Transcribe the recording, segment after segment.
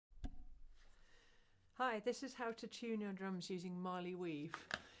Hi, this is how to tune your drums using Marley Weave.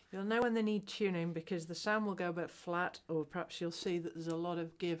 You'll know when they need tuning because the sound will go a bit flat, or perhaps you'll see that there's a lot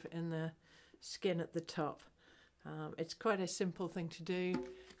of give in the skin at the top. It's quite a simple thing to do,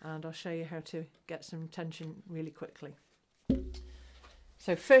 and I'll show you how to get some tension really quickly.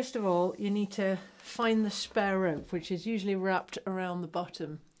 So first of all, you need to find the spare rope, which is usually wrapped around the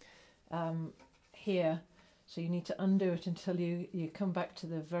bottom here. So you need to undo it until you come back to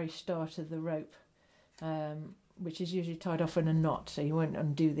the very start of the rope, which is usually tied off in a knot, so you won't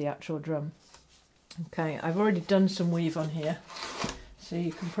undo the actual drum. Okay, I've already done some weave on here, so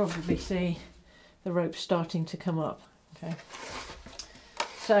you can probably see the rope starting to come up. Okay,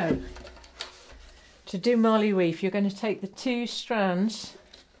 so to do Marley Weave, you're going to take the two strands,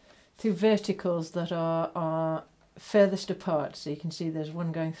 two verticals that are furthest apart. So you can see there's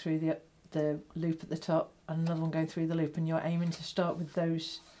one going through the loop at the top and another one going through the loop, and you're aiming to start with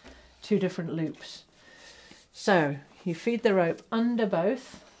those two different loops. So you feed the rope under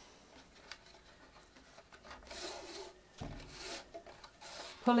both,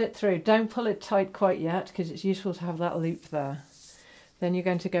 pull it through. Don't pull it tight quite yet because it's useful to have that loop there. Then you're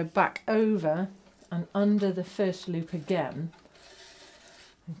going to go back over and under the first loop again.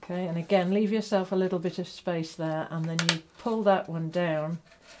 Okay, and again leave yourself a little bit of space there, and then you pull that one down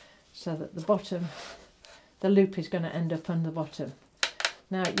so that the bottom, the loop is going to end up on the bottom.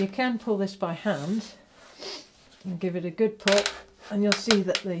 Now you can pull this by hand and give it a good pull, and you'll see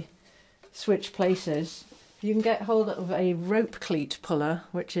that the switch places. You can get hold of a rope cleat puller,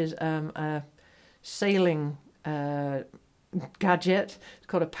 which is a sailing gadget. It's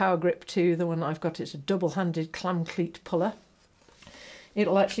called a Power Grip 2. The one I've got, it's a double-handed clam cleat puller.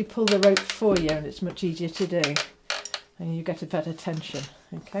 It'll actually pull the rope for you, and it's much easier to do, and you get a better tension.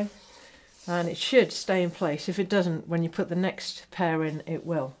 Okay, and it should stay in place. If it doesn't, when you put the next pair in, it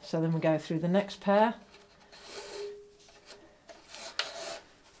will. So then we go through the next pair,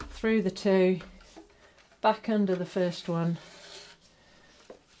 through the two, back under the first one,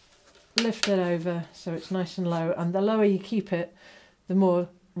 lift it over so it's nice and low, and the lower you keep it, the more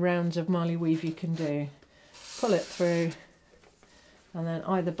rounds of Marley Weave you can do. Pull it through, and then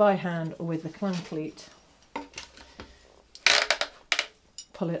either by hand or with the clam cleat,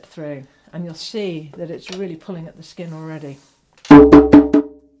 pull it through, and you'll see that it's really pulling at the skin already.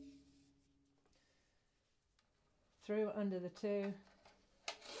 Through under the two,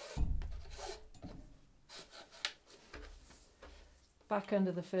 back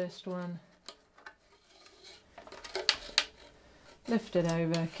under the first one, lift it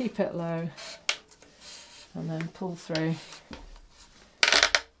over, keep it low, and then pull through.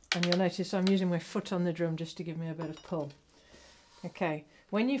 And you'll notice I'm using my foot on the drum just to give me a bit of pull. Okay,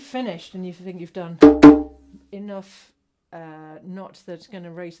 when you've finished and you think you've done enough knots that's going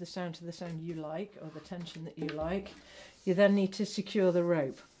to raise the sound to the sound you like, or the tension that you like, you then need to secure the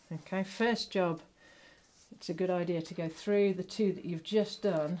rope. Okay, first job, it's a good idea to go through the two that you've just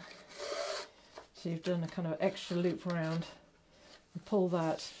done. So you've done a kind of extra loop round, and pull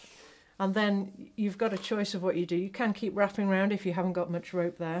that, and then you've got a choice of what you do. You can keep wrapping around if you haven't got much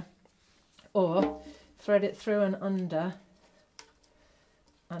rope there, or thread it through and under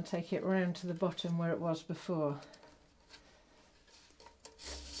and take it round to the bottom where it was before,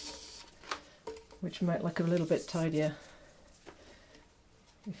 which might look a little bit tidier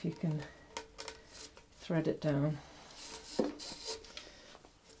if you can thread it down,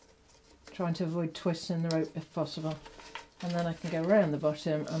 trying to avoid twists in the rope if possible. And then I can go around the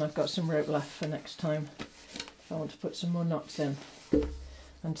bottom, and I've got some rope left for next time if I want to put some more knots in.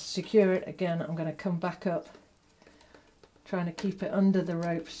 And to secure it again, I'm going to come back up, trying to keep it under the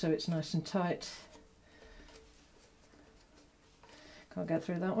rope so it's nice and tight. Can't get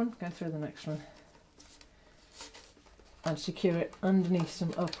through that one, go through the next one. And secure it underneath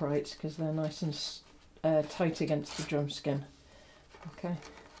some uprights because they're nice and tight against the drum skin. Okay,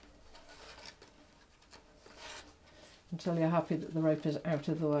 until you're happy that the rope is out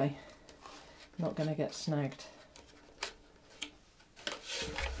of the way, not going to get snagged.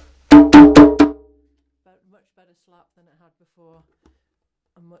 But much better slap than it had before,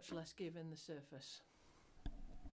 and much less give in the surface.